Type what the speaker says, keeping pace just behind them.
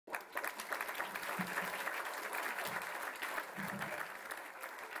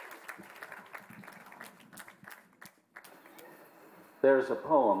There's a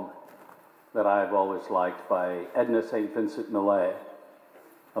poem that I've always liked by Edna St. Vincent Millay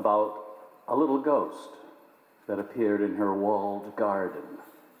about a little ghost that appeared in her walled garden.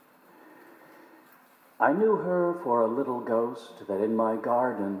 I knew her for a little ghost that in my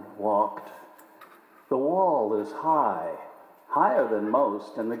garden walked. The wall is high, higher than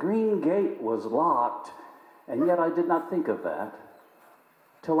most, and the green gate was locked, and yet I did not think of that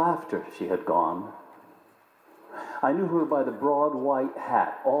till after she had gone. I knew her by the broad white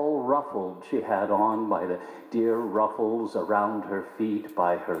hat, all ruffled she had on, by the dear ruffles around her feet,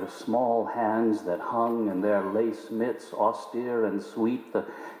 by her small hands that hung in their lace mitts, austere and sweet, the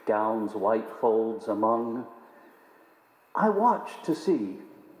gown's white folds among. I watched to see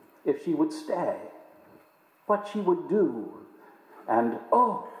if she would stay, what she would do, and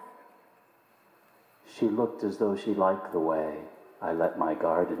oh, she looked as though she liked the way I let my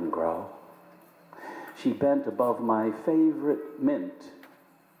garden grow. She bent above my favorite mint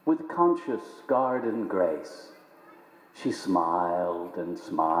with conscious garden grace. She smiled and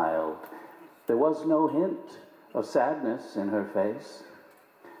smiled. There was no hint of sadness in her face.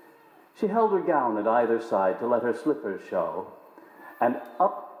 She held her gown at either side to let her slippers show, and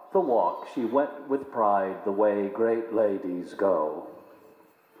up the walk she went with pride the way great ladies go.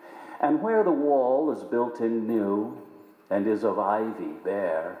 And where the wall is built in new and is of ivy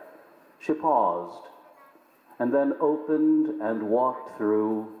bare, she paused and then opened and walked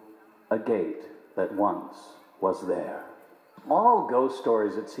through a gate that once was there. All ghost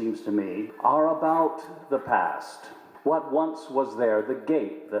stories, it seems to me, are about the past. What once was there, the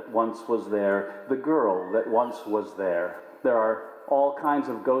gate that once was there, the girl that once was there. There are all kinds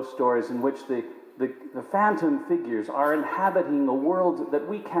of ghost stories in which the phantom figures are inhabiting a world that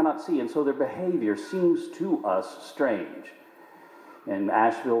we cannot see, and so their behavior seems to us strange. In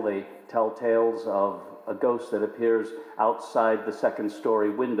Asheville, they tell tales of a ghost that appears outside the second-story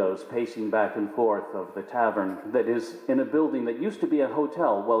windows, pacing back and forth of the tavern that is in a building that used to be a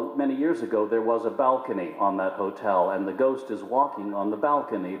hotel. Well, many years ago, there was a balcony on that hotel, and the ghost is walking on the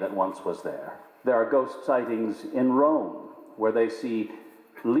balcony that once was there. There are ghost sightings in Rome, where they see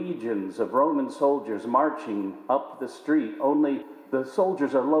legions of Roman soldiers marching up the street, only the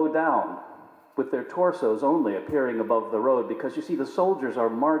soldiers are low down, with their torsos only appearing above the road, because you see, the soldiers are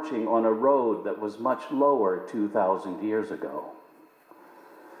marching on a road that was much lower 2,000 years ago.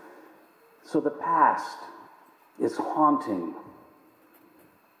 So the past is haunting.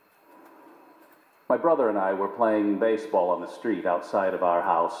 My brother and I were playing baseball on the street outside of our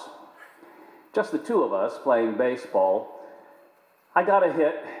house. Just the two of us playing baseball. I got a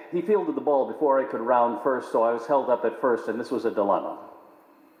hit. He fielded the ball before I could round first, so I was held up at first, and this was a dilemma,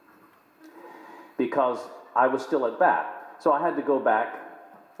 because I was still at bat. So I had to go back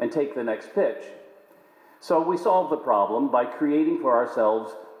and take the next pitch. So we solved the problem by creating for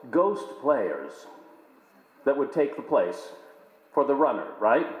ourselves ghost players that would take the place for the runner,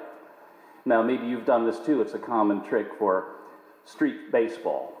 right? Now, maybe you've done this too. It's a common trick for street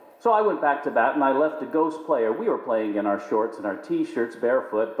baseball. So I went back to bat and I left a ghost player. We were playing in our shorts and our t-shirts,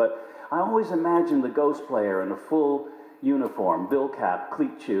 barefoot, but I always imagined the ghost player in a full uniform, bill cap,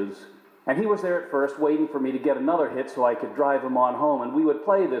 cleat shoes. And he was there at first, waiting for me to get another hit so I could drive him on home. And we would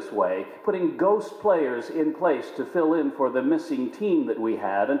play this way, putting ghost players in place to fill in for the missing team that we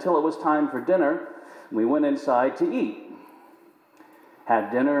had until it was time for dinner. We went inside to eat. Had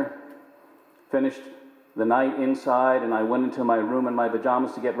dinner, finished the night inside, and I went into my room in my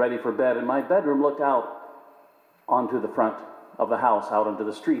pajamas to get ready for bed. And my bedroom looked out onto the front of the house, out onto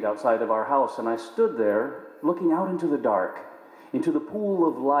the street outside of our house. And I stood there looking out into the dark, into the pool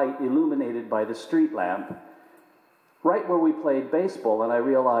of light illuminated by the street lamp, right where we played baseball, and I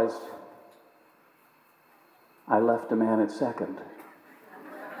realized I left a man at second.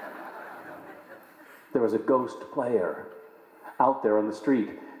 There was a ghost player out there on the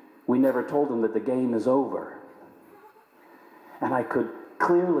street. We never told him that the game is over. And I could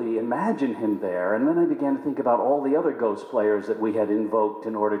clearly imagine him there, and then I began to think about all the other ghost players that we had invoked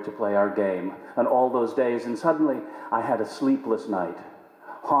in order to play our game, and all those days, and suddenly I had a sleepless night,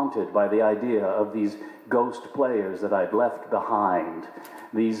 haunted by the idea of these ghost players that I'd left behind,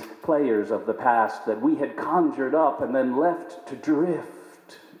 these players of the past that we had conjured up and then left to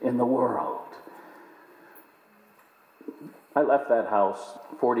drift in the world. I left that house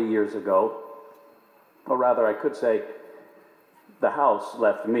 40 years ago, or rather I could say the house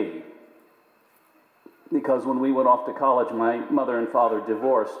left me, because when we went off to college, my mother and father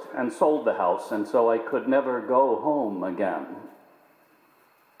divorced and sold the house, and so I could never go home again.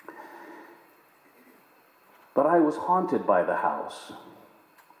 But I was haunted by the house,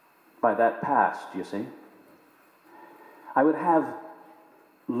 by that past, you see. I would have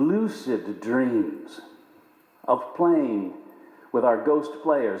lucid dreams of playing with our ghost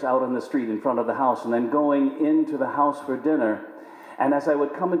players out on the street in front of the house, and then going into the house for dinner. And as I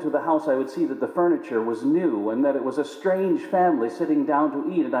would come into the house, I would see that the furniture was new and that it was a strange family sitting down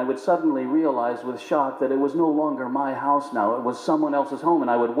to eat. And I would suddenly realize with shock that it was no longer my house now. It was someone else's home. And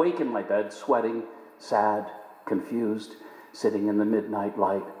I would wake in my bed, sweating, sad, confused, sitting in the midnight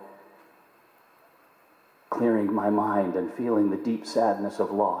light, clearing my mind and feeling the deep sadness of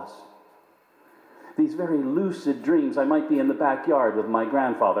loss. These very lucid dreams, I might be in the backyard with my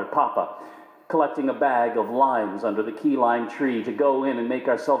grandfather, Papa, collecting a bag of limes under the key lime tree to go in and make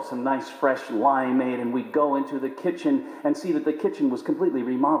ourselves some nice fresh limeade, and we'd go into the kitchen and see that the kitchen was completely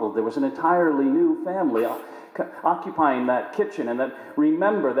remodeled. There was an entirely new family occupying that kitchen, and that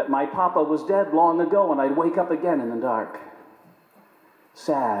remember that my Papa was dead long ago, and I'd wake up again in the dark,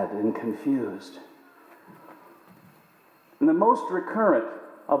 sad and confused. And the most recurrent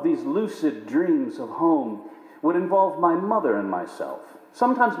of these lucid dreams of home would involve my mother and myself.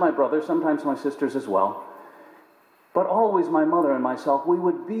 Sometimes my brother, sometimes my sisters as well. But always my mother and myself, we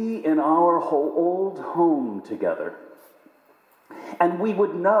would be in our whole old home together. And we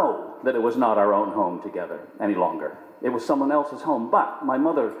would know that it was not our own home together any longer. It was someone else's home. But my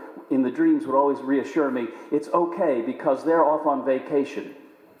mother, in the dreams, would always reassure me, it's okay because they're off on vacation.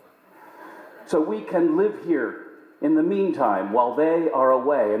 So we can live here in the meantime while they are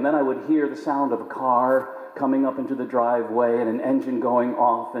away. And then I would hear the sound of a car coming up into the driveway and an engine going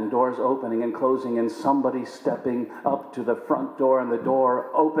off and doors opening and closing and somebody stepping up to the front door and the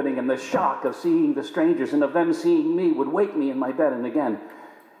door opening, and the shock of seeing the strangers and of them seeing me would wake me in my bed, and again,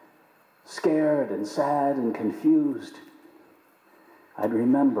 scared and sad and confused, I'd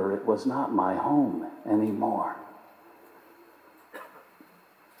remember it was not my home anymore.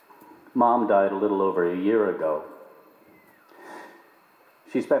 Mom died a little over a year ago.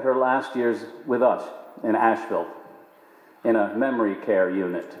 She spent her last years with us in Asheville, in a memory care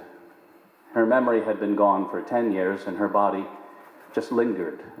unit. Her memory had been gone for 10 years, and her body just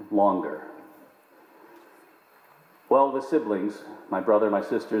lingered longer. Well, the siblings, my brother, my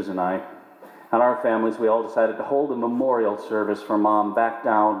sisters, and I, and our families, we all decided to hold a memorial service for Mom back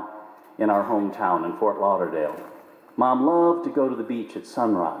down in our hometown in Fort Lauderdale. Mom loved to go to the beach at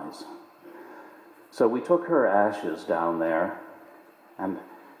sunrise. So we took her ashes down there, and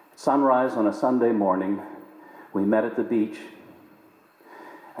sunrise on a Sunday morning, we met at the beach,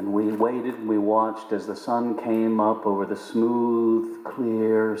 and we waited and we watched as the sun came up over the smooth,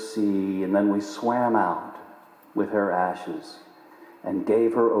 clear sea, and then we swam out with her ashes and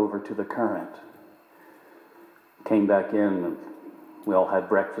gave her over to the current. Came back in, and we all had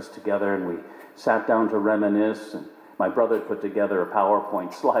breakfast together, and we sat down to reminisce, and my brother put together a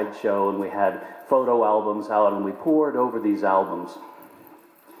PowerPoint slideshow, and we had photo albums out, and we pored over these albums.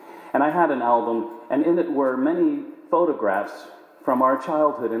 And I had an album, and in it were many photographs from our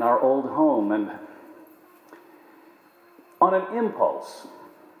childhood in our old home. And on an impulse,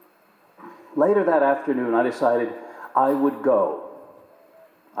 later that afternoon, I decided I would go.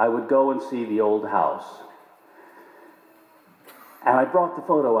 I would go and see the old house. And I brought the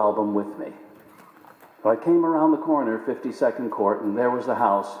photo album with me. So I came around the corner, 52nd Court, and there was the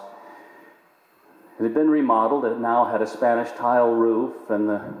house. It had been remodeled. It now had a Spanish tile roof,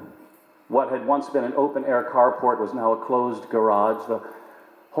 and what had once been an open-air carport was now a closed garage. The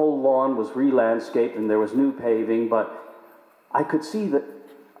whole lawn was re-landscaped, and there was new paving, but I could see that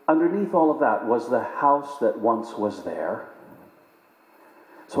underneath all of that was the house that once was there.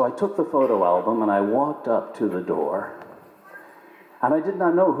 So I took the photo album, and I walked up to the door, and I did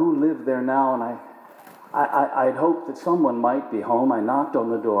not know who lived there now, and I'd hoped that someone might be home. I knocked on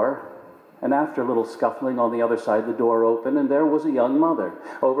the door, and after a little scuffling on the other side, the door opened, and there was a young mother.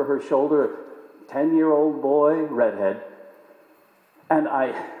 Over her shoulder, a 10-year-old boy, redhead. And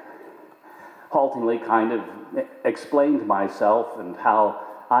I haltingly kind of explained myself and how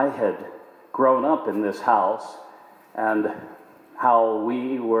I had grown up in this house, and how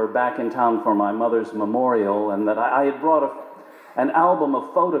we were back in town for my mother's memorial, and that I had brought an album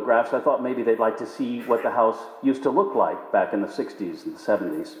of photographs. I thought maybe they'd like to see what the house used to look like back in the 60s and the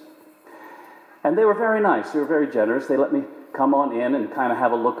 70s. And they were very nice. They were very generous. They let me come on in and kind of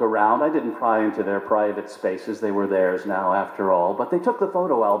have a look around. I didn't pry into their private spaces. They were theirs now, after all. But they took the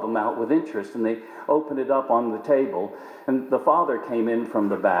photo album out with interest, and they opened it up on the table. And the father came in from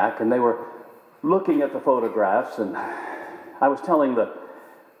the back, and they were looking at the photographs. And I was telling the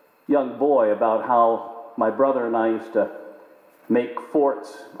young boy about how my brother and I used to make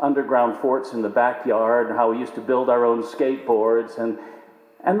forts, underground forts in the backyard, and how we used to build our own skateboards.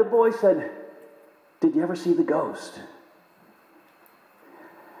 And the boy said, "Did you ever see the ghost?"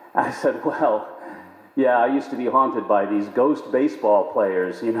 I said, well, yeah, I used to be haunted by these ghost baseball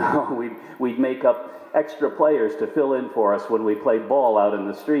players, you know. We'd make up extra players to fill in for us when we played ball out in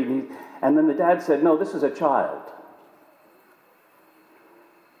the street. And then the dad said, no, this is a child.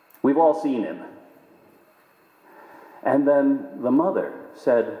 We've all seen him. And then the mother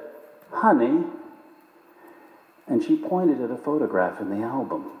said, honey, and she pointed at a photograph in the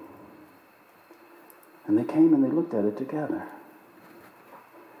album. And they came and they looked at it together.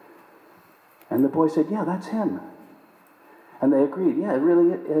 And the boy said, yeah, that's him. And they agreed, yeah, it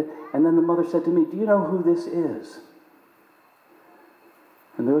really is. And then the mother said to me, do you know who this is?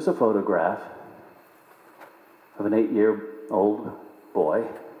 And there was a photograph of an 8-year-old boy,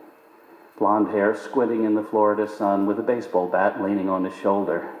 blonde hair, squinting in the Florida sun with a baseball bat leaning on his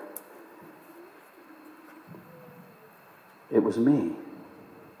shoulder. It was me.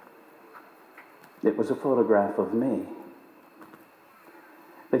 It was a photograph of me.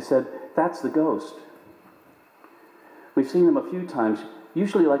 They said, that's the ghost. We've seen him a few times,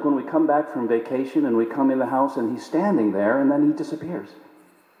 usually like when we come back from vacation and we come in the house and he's standing there and then he disappears.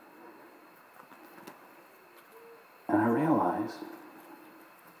 And I realized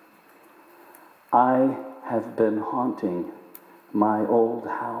I have been haunting my old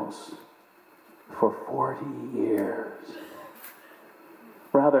house for 40 years.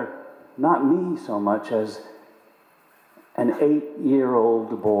 Rather, not me so much as an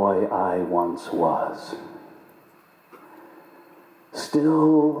 8-year-old boy I once was.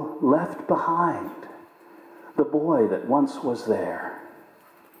 Still left behind, the boy that once was there.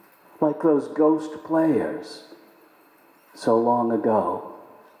 Like those ghost players so long ago,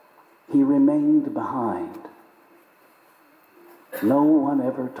 he remained behind. No one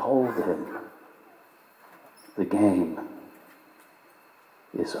ever told him the game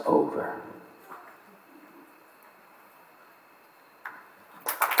is over.